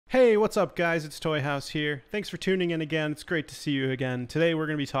Hey, what's up guys? It's Toyhouze here. Thanks for tuning in again. It's great to see you again. Today we're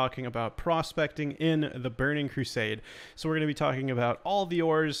going to be talking about prospecting in the Burning Crusade. So we're going to be talking about all the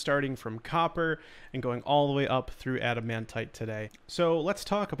ores starting from copper and going all the way up through adamantite today. So let's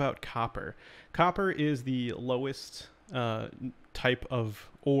talk about copper. Copper is the lowest type of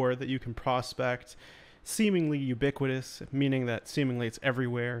ore that you can prospect. Seemingly ubiquitous, meaning that seemingly it's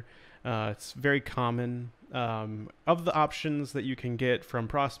everywhere. It's very common. Of the options that you can get from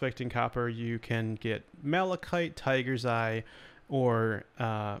prospecting copper, you can get malachite, tiger's eye, or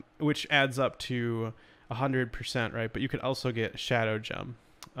which adds up to 100%, right? But you could also get shadow gem.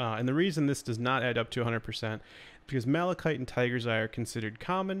 And the reason this does not add up to 100% is because malachite and tiger's eye are considered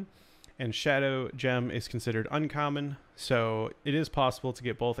common, and shadow gem is considered uncommon. So it is possible to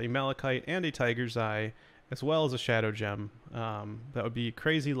get both a malachite and a tiger's eye, as well as a shadow gem. That would be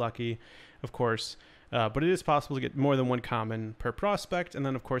crazy lucky, of course. But it is possible to get more than one common per prospect, and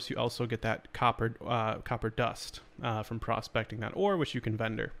then of course you also get that copper dust from prospecting that ore, which you can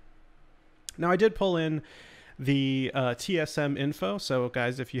vendor. Now I did pull in the TSM info, so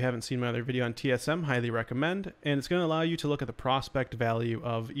guys, if you haven't seen my other video on TSM, highly recommend, and it's going to allow you to look at the prospect value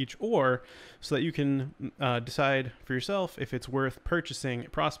of each ore so that you can decide for yourself if it's worth purchasing,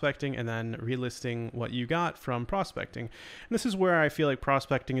 prospecting, and then relisting what you got from prospecting. And this is where I feel like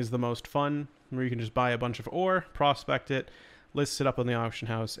prospecting is the most fun, where you can just buy a bunch of ore, prospect it, list it up on the auction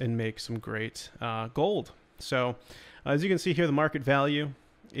house, and make some great gold. So as you can see here, the market value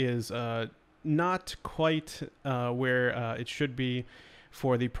is not quite where it should be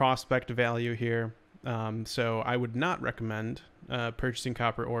for the prospect value here. So I would not recommend purchasing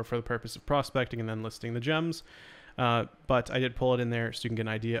copper ore for the purpose of prospecting and then listing the gems. But I did pull it in there so you can get an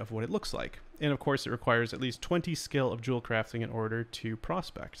idea of what it looks like. And of course it requires at least 20 skill of jewel crafting in order to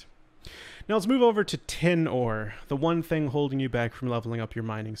prospect. Now let's move over to tin ore, the one thing holding you back from leveling up your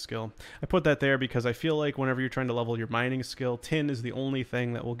mining skill. I put that there because I feel like whenever you're trying to level your mining skill, tin is the only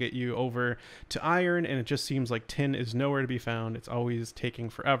thing that will get you over to iron, and it just seems like tin is nowhere to be found. It's always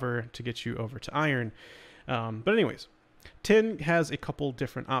taking forever to get you over to iron. But anyways, tin has a couple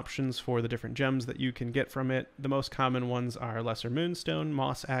different options for the different gems that you can get from it. The most common ones are lesser moonstone,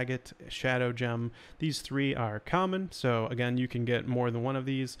 moss agate, shadow gem. These three are common, so again, you can get more than one of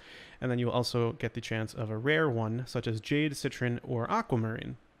these, and then you'll also get the chance of a rare one, such as jade, citron, or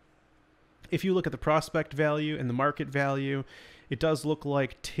aquamarine. If you look at the prospect value and the market value, it does look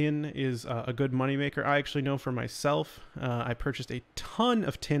like tin is a good moneymaker. I actually know for myself, I purchased a ton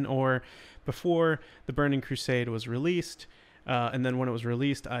of tin ore before the Burning Crusade was released. And then when it was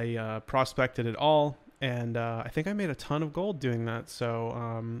released, I prospected it all. And I think I made a ton of gold doing that.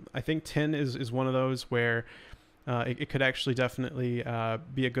 So I think tin is one of those where it could actually definitely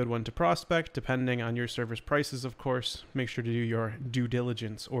be a good one to prospect, depending on your server's prices, of course. Make sure to do your due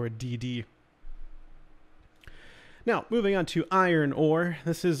diligence, or a DD. Now, moving on to iron ore.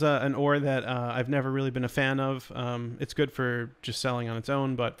 This is an ore that I've never really been a fan of. It's good for just selling on its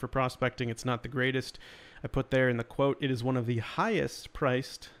own, but for prospecting, it's not the greatest. I put there in the quote, it is one of the highest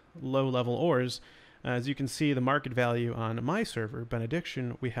priced low-level ores. As you can see, the market value on my server,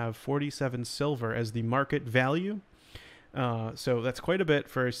 Benediction, we have 47 silver as the market value. So that's quite a bit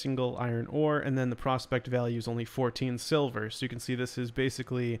for a single iron ore, and then the prospect value is only 14 silver. So you can see this is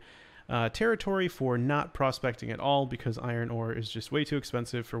basically territory for not prospecting at all, because iron ore is just way too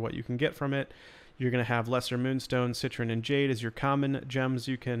expensive for what you can get from it. You're going to have lesser moonstone, citron, and jade as your common gems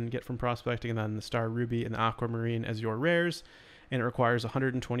you can get from prospecting, and then the star ruby and the aquamarine as your rares. And it requires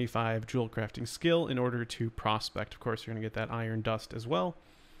 125 jewel crafting skill in order to prospect. Of course, you're going to get that iron dust as well.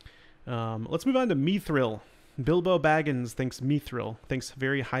 Let's move on to mithril. Bilbo Baggins thinks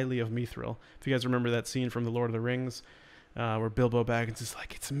very highly of mithril. If you guys remember that scene from The Lord of the Rings, where Bilbo Baggins is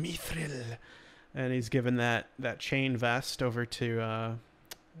like, it's mithril, and he's given that chain vest over to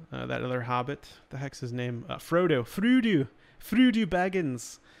that other hobbit. The heck's his name? Frodo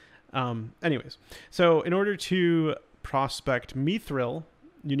Baggins. Anyways, so in order to prospect mithril,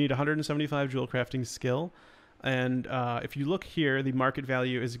 you need 175 jewel crafting skill, and if you look here, the market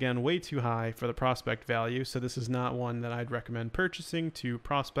value is again way too high for the prospect value, so this is not one that I'd recommend purchasing to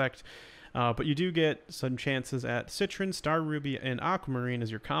prospect. But you do get some chances at citron, star ruby, and aquamarine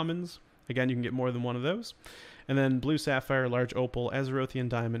as your commons. Again, you can get more than one of those. And then blue sapphire, large opal, azerothian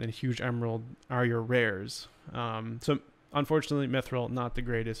diamond, and huge emerald are your rares. So unfortunately, mithril, not the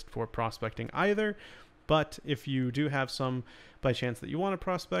greatest for prospecting either. But if you do have some by chance that you want to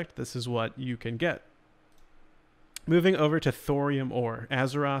prospect, this is what you can get. Moving over to thorium ore,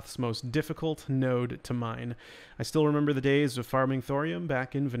 Azeroth's most difficult node to mine. I still remember the days of farming thorium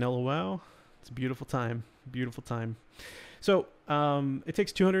back in Vanilla WoW. It's a beautiful time, beautiful time. So it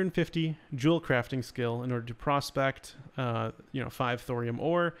takes 250 jewel crafting skill in order to prospect, 5 thorium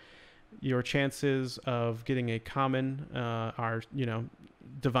ore. Your chances of getting a common are,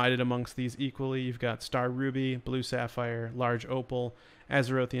 divided amongst these equally. You've got star ruby, blue sapphire, large opal,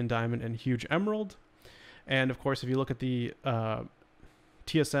 azerothian diamond, and huge emerald. And of course, if you look at the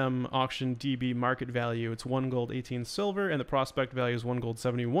TSM auction DB market value, it's 1 gold 18 silver, and the prospect value is 1 gold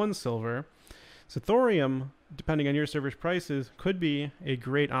 71 silver. So thorium, depending on your server's prices, could be a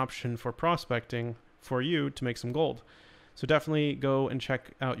great option for prospecting for you to make some gold. So definitely go and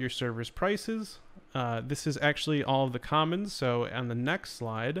check out your server's prices. This is actually all of the commons. So on the next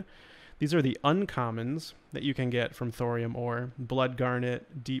slide, these are the uncommons that you can get from thorium ore: blood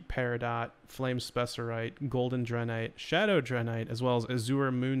garnet, deep peridot, flame spessarite, golden drenite, shadow drenite, as well as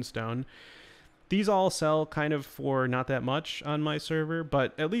azure moonstone. These all sell kind of for not that much on my server,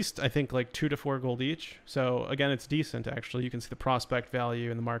 but at least I think like 2 to 4 gold each. So again, it's decent actually. You can see the prospect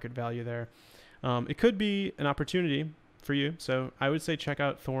value and the market value there. It could be an opportunity for you. So I would say check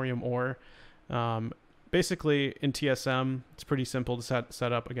out thorium ore. Basically in TSM, it's pretty simple to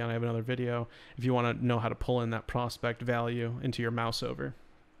set up. Again, I have another video if you want to know how to pull in that prospect value into your mouse over.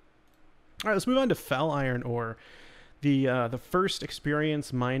 All right, let's move on to fel iron ore. The first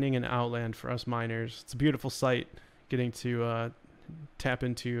experience mining in Outland for us miners. It's a beautiful sight getting to tap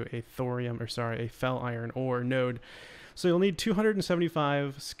into a fel iron ore node. So you'll need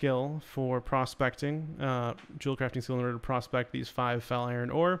 275 skill for prospecting, Jewelcrafting skill in order to prospect these 5 fel iron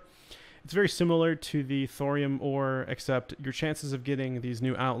ore. It's very similar to the thorium ore, except your chances of getting these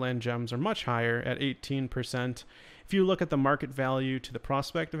new Outland gems are much higher at 18%. If you look at the market value to the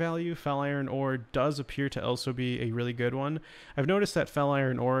prospect value, fel iron ore does appear to also be a really good one. I've noticed that fel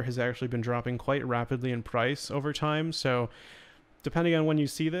iron ore has actually been dropping quite rapidly in price over time, so depending on when you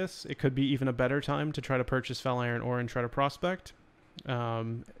see this, it could be even a better time to try to purchase fel iron ore and try to prospect.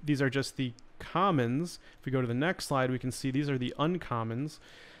 These are just the commons. If we go to the next slide, we can see these are the uncommons.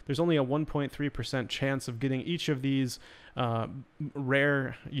 There's only a 1.3% chance of getting each of these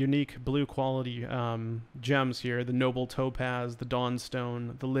rare, unique, blue quality gems here: the noble topaz, the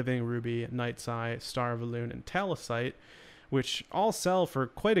dawnstone, the living ruby, night's eye, star valoon, and talosite, which all sell for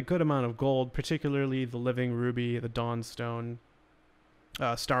quite a good amount of gold, particularly the living ruby, the dawnstone,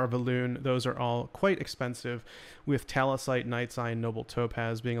 star valoon. Those are all quite expensive, with talosite, night's eye, and noble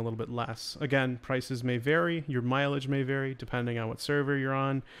topaz being a little bit less. Again, prices may vary, your mileage may vary depending on what server you're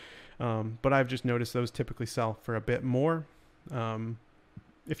on, but I've just noticed those typically sell for a bit more.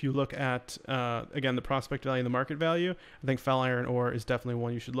 If you look at again, the prospect value and the market value, I think fel iron ore is definitely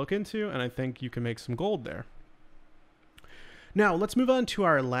one you should look into, and I think you can make some gold there. Now, let's move on to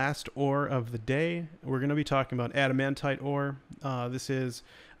our last ore of the day. We're going to be talking about adamantite ore. This is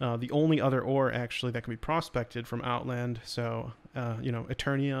the only other ore, actually, that can be prospected from Outland. So,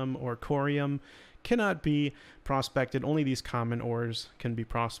 eternium or corium cannot be prospected. Only these common ores can be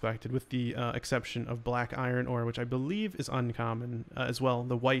prospected, with the exception of black iron ore, which I believe is uncommon as well,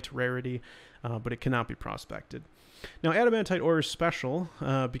 the white rarity, but it cannot be prospected. Now, adamantite ore is special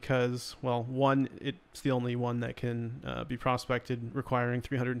because, well, one, it's the only one that can be prospected requiring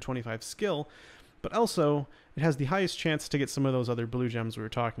 325 skill, but also it has the highest chance to get some of those other blue gems we were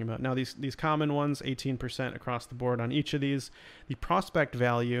talking about. Now, these common ones, 18% across the board on each of these. The prospect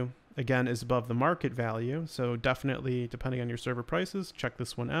value, again, is above the market value, so definitely, depending on your server prices, check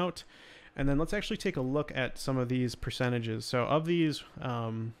this one out. And then let's actually take a look at some of these percentages. So of these,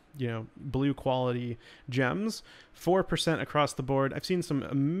 blue quality gems, 4% across the board. I've seen some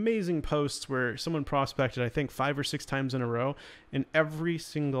amazing posts where someone prospected, I think 5 or 6 times in a row, and every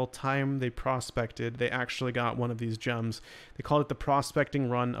single time they prospected, they actually got one of these gems. They called it the prospecting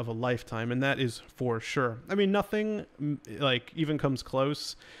run of a lifetime, and that is for sure. I mean, nothing like even comes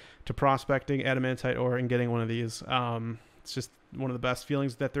close to prospecting adamantite ore and getting one of these. It's just one of the best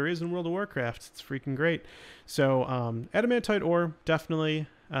feelings that there is in World of Warcraft. It's freaking great. So adamantite ore, definitely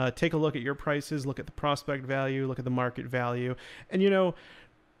take a look at your prices, look at the prospect value, look at the market value. And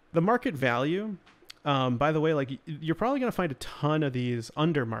the market value, by the way, like you're probably going to find a ton of these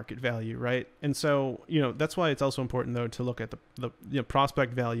under market value, right? And so, that's why it's also important though to look at the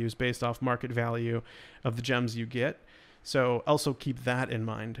prospect values based off market value of the gems you get. So also keep that in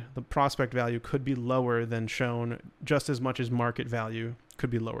mind. The prospect value could be lower than shown just as much as market value could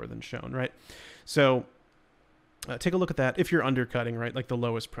be lower than shown, right? So take a look at that if you're undercutting, right? Like the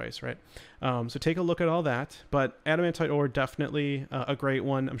lowest price, right? So take a look at all that. But adamantite ore, definitely a great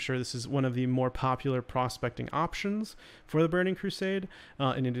one. I'm sure this is one of the more popular prospecting options for the Burning Crusade,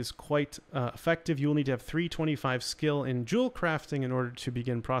 and it is quite effective. You will need to have 325 skill in jewel crafting in order to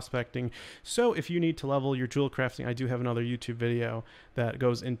begin prospecting. So if you need to level your jewel crafting, I do have another YouTube video that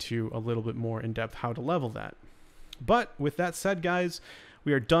goes into a little bit more in depth how to level that. But with that said, guys,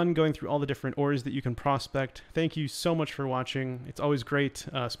 we are done going through all the different ores that you can prospect. Thank you so much for watching. It's always great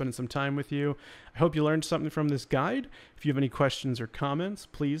spending some time with you. I hope you learned something from this guide. If you have any questions or comments,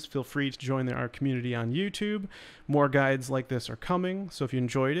 please feel free to join our community on YouTube. More guides like this are coming, so if you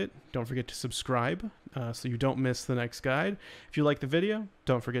enjoyed it, don't forget to subscribe so you don't miss the next guide. If you like the video,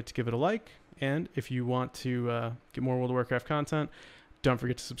 don't forget to give it a like. And if you want to get more World of Warcraft content, don't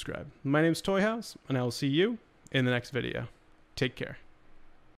forget to subscribe. My name is Toyhouze, and I will see you in the next video. Take care.